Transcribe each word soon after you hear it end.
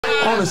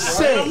on the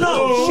set. She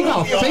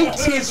got fake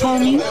tits,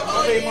 homie.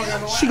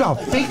 She got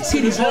fake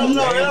titties, homie.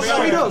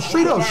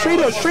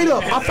 Straight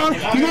up. I found,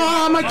 you know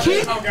how my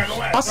kid?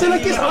 I said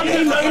like this,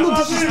 ain't no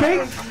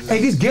disrespect. Hey,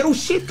 this ghetto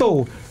shit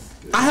though.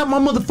 I have my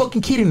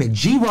motherfucking kid in a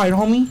G-Ride,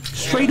 homie.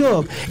 Straight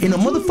up. In a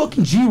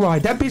motherfucking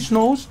G-Ride. That bitch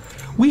knows.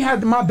 We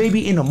had my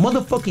baby in a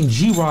motherfucking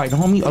G-Ride,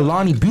 homie.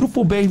 Alani,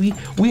 beautiful baby.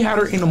 We had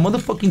her in a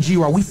motherfucking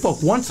G-Ride. We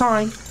fucked one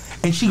time,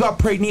 and she got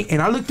pregnant,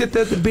 and I looked at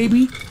the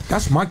baby.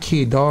 That's my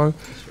kid, dog.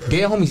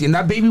 Dead homies, and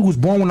that baby was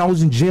born when I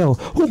was in jail.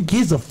 Who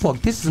gives a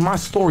fuck? This is my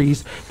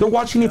stories. They're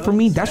watching it for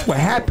me. That's what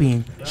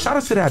happened. Shout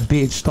out to that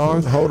bitch,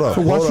 dog. Hold up. I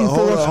could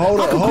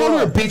call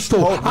her a bitch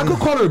though. I could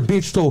call her a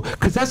bitch though,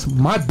 cause that's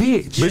my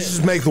bitch.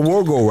 Bitches make the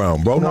world go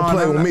around, bro. Don't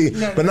play with me.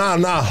 But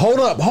nah. Hold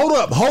up, dog. Hold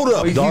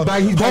up, dog.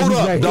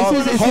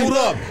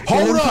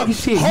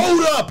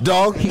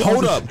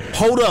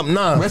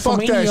 Nah, fuck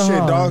that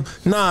shit, dog.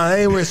 Nah, I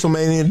ain't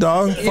WrestleMania,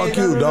 dog. Fuck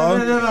you,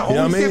 dog. You know what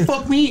I mean?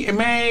 Fuck me,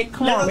 man.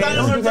 Come on, man.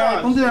 Don't do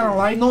that. Don't do that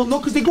online. No,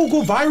 cause they go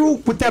viral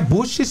with that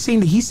bullshit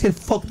saying that he said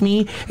fuck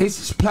me. It's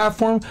his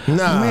platform.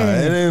 Nah,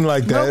 it ain't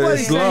like that.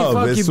 It's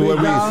love. It's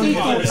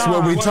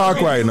what we talk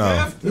right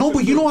now. No,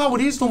 but you know how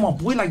it is though, my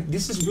boy. Like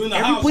this is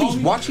everybody's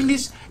watching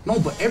this. No,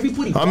 but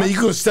everybody. I mean, you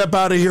could step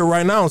out of here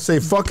right now and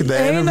say fuck it. The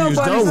interview's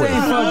done with.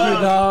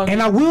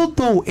 And I will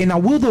though. If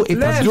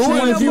I'm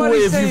doing if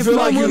you feel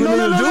like you're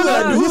gonna do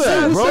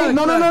that, bro.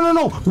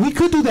 No. We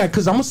could do that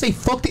because I'm gonna say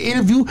fuck the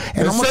interview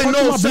and I'm gonna say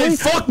no. Say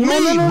fuck me,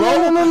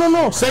 bro.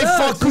 No. Say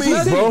fuck me,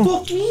 bro.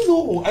 Fuck me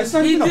though. It's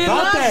not even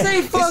about that.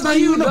 It's not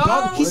even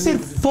about. He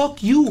said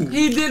fuck you.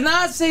 He did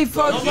not say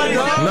fuck you.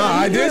 No,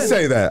 I did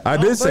say that. I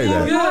did say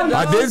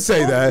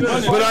that.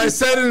 But I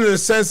said it in the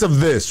sense of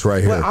this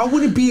right here. I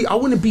wouldn't be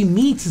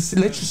me to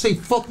let you say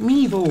fuck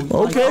me though.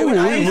 Okay,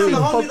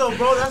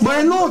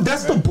 but no,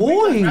 that's the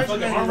boy. Left.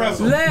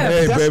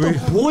 Hey, that's baby.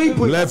 The boy,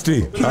 but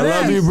Lefty, I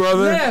love you,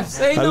 brother.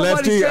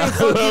 Lefty, I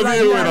love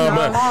you,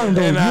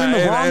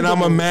 and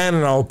I'm a man,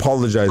 and I'll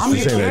apologize for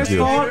saying that to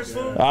you.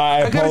 I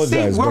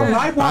apologize, bro.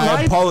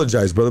 I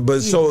apologize, brother.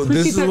 But so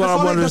this is what I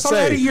wanted to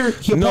say.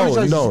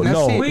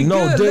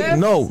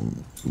 No.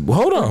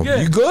 Hold on,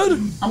 you good?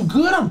 I'm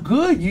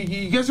good.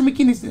 You guys are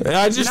making this.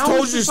 I just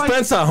told you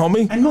Spencer,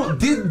 homie. I know.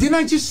 Didn't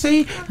I just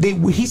say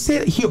that he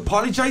said he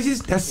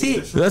apologizes? That's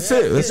it. That's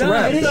a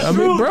wrap. I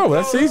mean, bro,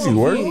 that's easy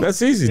work.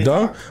 That's easy,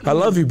 dog. I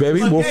love you,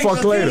 baby. We'll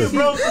fuck later.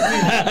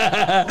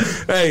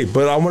 Hey,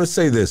 but I want to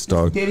say this,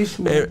 dog. That's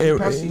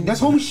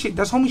homie shit.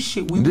 That's homie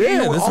shit.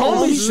 Yeah, that's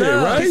homie shit,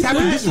 right?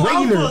 This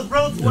regular.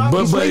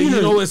 But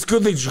you know, it's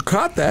good that you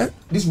caught that.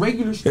 This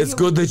regular shit. It's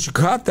good that you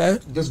caught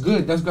that. That's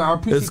good. I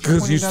appreciate it's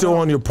because you're still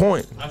on your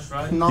point. That's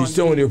right. You're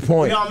still on your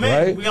point,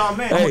 right? We all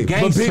men. Hey,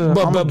 but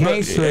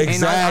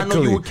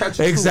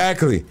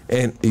exactly.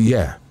 And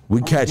yeah,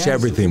 we catch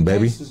everything,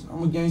 baby.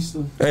 I'm a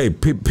gangster. Hey,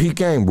 peek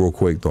game real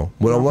quick though.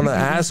 What I want to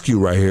ask you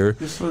right here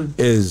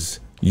is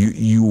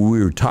we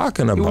were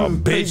talking about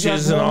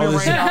bitches and all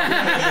this.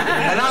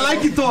 And I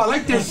like it though. I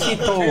like that shit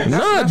though.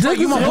 Nah, Dick,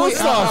 you my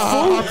Hoodstocks,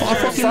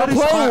 fool. Stop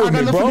playing with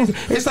me, bro.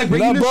 It's like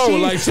regular shit.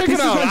 Like, check it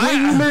out.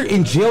 Regular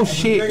in jail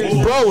shit,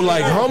 bro.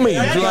 Like, homie,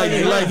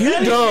 like you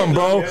dumb,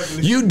 bro.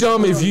 You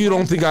dumb if you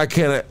don't think I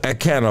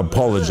can't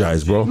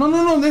apologize, bro.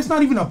 No. That's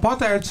not even about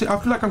that. I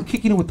feel like I'm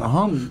kicking it with the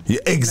homie. Yeah,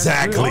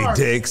 exactly,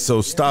 Dick.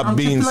 So stop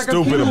being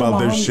stupid about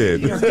this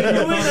shit,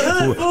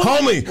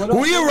 homie.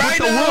 We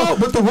right now,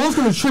 but the world's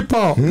gonna trip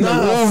out.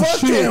 Nah,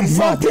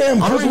 fuck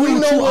them. Cause we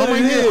know what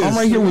it is. I'm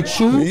right here with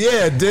you.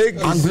 Yeah, Dick.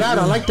 I'm glad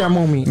I like that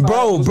moment.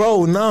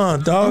 Bro, nah,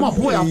 dog. My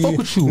boy, I fuck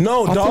with you.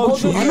 No, dog.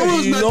 I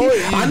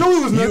know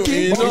it was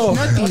nothing.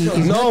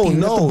 No,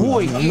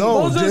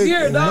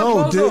 Dick.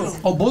 No, Dick.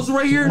 Oh, Bozo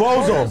right here?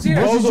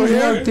 Bozo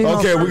here?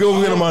 Okay, we're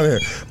gonna get him on here.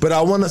 But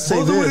I want to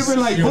say this.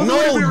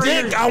 No,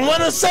 Dick, I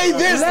want to say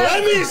this.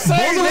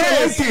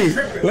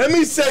 Let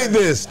me say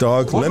this,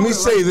 dog. Let me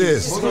say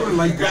this.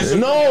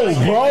 No,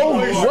 bro.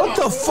 What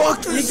the fuck?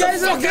 There's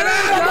fucking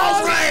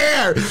animals right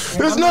here.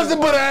 There's nothing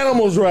but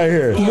animals right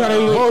here.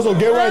 Bozo,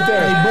 get right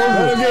there.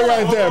 Bozo, get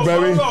right there,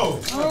 baby.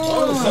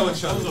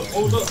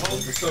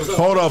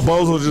 Hold up,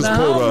 Bozo just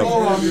pulled up.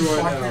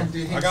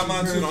 I got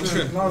mine too. Don't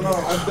trip.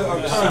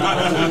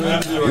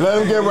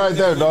 Let him get right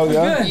there, dog.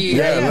 Yeah,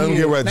 let him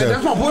get right there.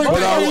 That's my boy.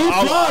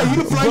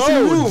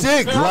 Bro,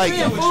 Dick, like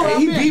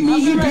he beat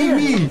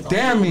me.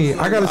 Damn it.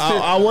 I gotta say.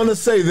 I want to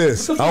say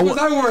this. What was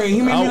I wearing?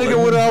 He made me look at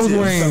what I was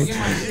wearing.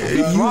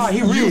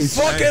 You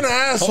fucking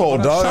asshole,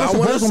 dog. I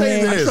want to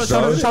say this,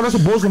 dog. Shout out to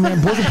Bozo,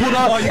 man. Bozo pulled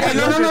up. Hey,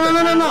 no.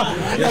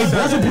 Hey,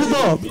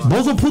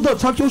 Bozo pulled up.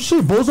 Talk your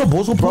shit. Bozo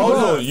pulled up.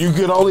 Bozo, you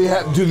could only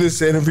do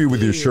this interview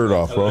with your shirt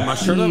off, bro. My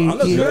shirt off? I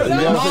look good.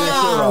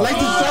 I like the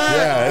shirt.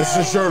 Yeah, it's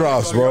the shirt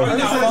offs, bro. Okay,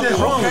 cool.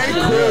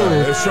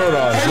 It's shirt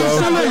offs, bro.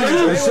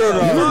 It's shirt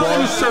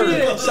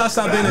offs,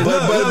 bro.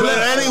 But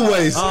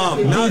anyways,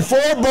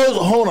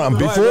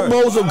 before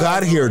Bozo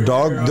got here,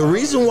 dog, the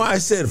reason why I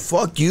said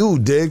fuck you,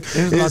 Dick,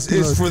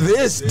 is for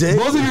this, Dick.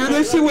 Bozo, you hear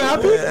that shit? What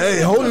happened?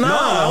 Hey, hold on.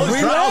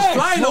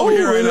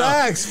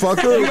 Relax,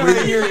 fucker.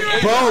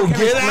 Bro,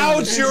 get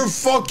out your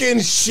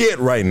fucking shit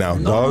right now. now,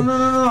 dog.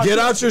 No. Get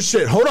out your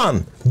shit. Hold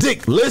on.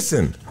 Dick,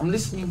 listen. I'm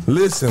listening.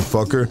 Listen,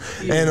 fucker.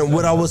 And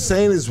what I was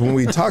saying is when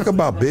we talk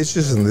about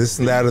bitches and this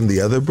and that and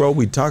the other, bro,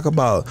 we talk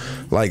about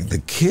like the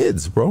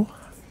kids, bro.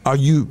 How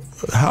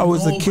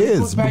is the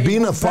kids?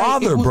 Being a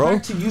father, bro.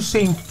 Back to you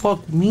saying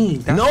fuck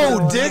me.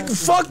 No, Dick,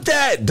 fuck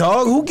that,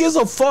 dog. Who gives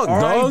a fuck,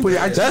 dog?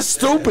 That's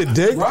stupid,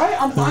 Dick. Right?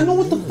 I know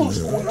what the fuck's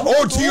going on.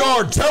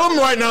 OTR, tell him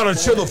right now to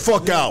chill the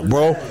fuck out,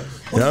 bro.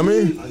 You know what I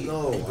mean? I know.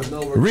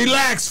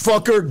 Relax,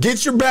 fucker.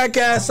 Get your back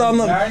ass on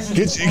the.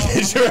 Get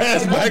your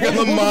ass back on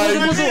the mic.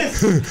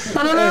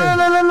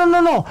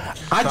 No.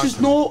 I just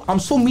know I'm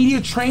so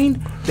media trained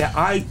that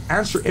I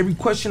answer every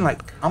question.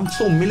 Like I'm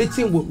so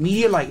militant with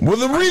media. Like, well,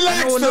 then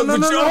relax,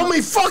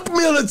 homie. Fuck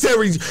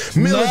military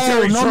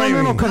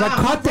training. No, because I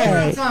caught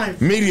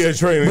that. Media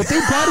training. But they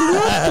brought it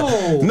up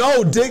though.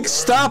 No, Dick,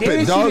 stop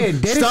it, dog.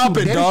 Stop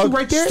it,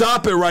 dog.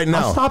 Stop it right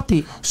now. I stopped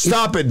it.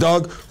 Stop it,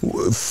 dog.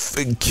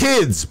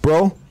 Kids,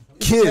 bro.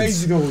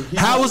 Kids.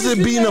 How is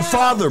it being a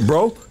father,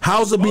 bro?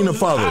 How's it being a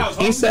father?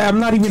 I'm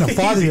not even a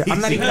father.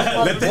 I'm not even a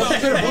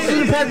father.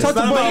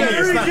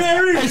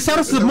 Hey, shout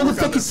out to the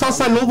motherfucking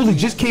Southside Local who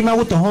just came out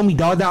with the homie,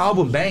 dog. That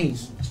album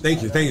bangs.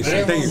 Thank you. And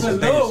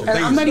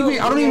I'm not even.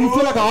 I don't even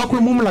feel like an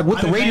awkward moment like what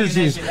the Raiders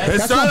is.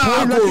 It's not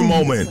an awkward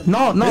moment.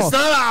 No. It's not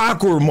an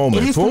awkward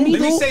moment. It is for me,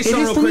 Let me say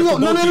something real quick.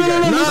 No.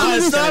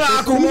 It's not an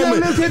awkward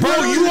moment, bro.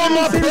 You on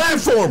my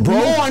platform, bro.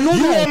 No, I know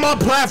you that. on my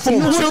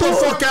platform. Chill the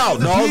fuck out,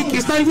 dog.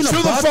 It's not even chill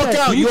the about fuck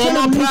that. out. You on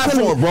my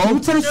platform, bro. Let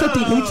me tell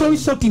you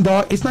something,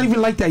 dog. It's not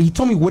even like that. He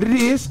told me what it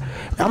is.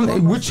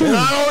 We're chilling.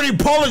 And I already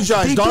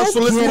apologized, dog.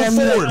 So let's move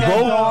forward,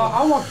 bro.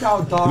 I walked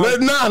out, dog.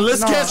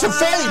 Let's catch a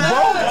fade,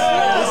 bro.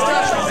 Let's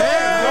catch a fade.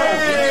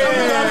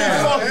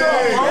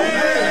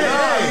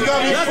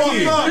 You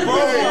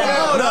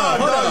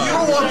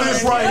don't want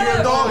this right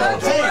here, dog.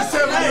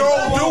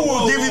 47-year-old dude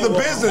will give you the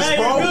business,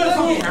 bro.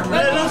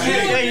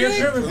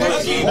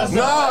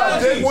 Nah,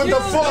 Dick, what the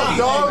fuck,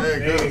 dog?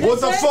 What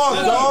the fuck,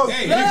 dog?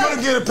 You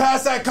couldn't get it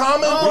past that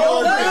comment,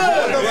 bro? What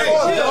the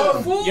fuck, dog?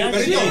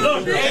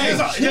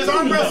 His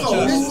arm wrestle.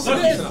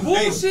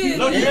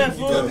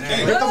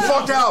 Get the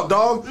fuck out,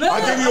 dog. I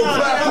give you a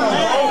platform,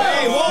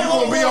 bro. You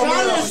gonna be on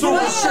that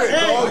super shit,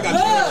 dog.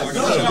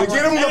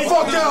 Get him the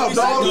fuck out,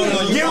 dog.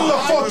 Get him the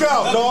fuck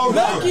out, dog.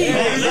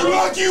 You're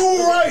lucky you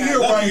were right here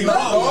right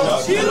now,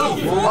 dog.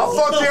 I'll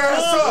fuck your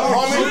ass up,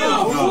 homie.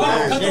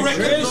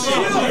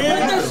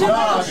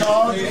 Nah,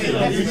 dog. You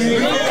need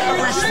to have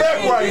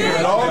respect right here,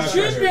 dog.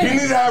 You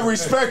need to have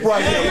respect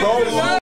right here, bro.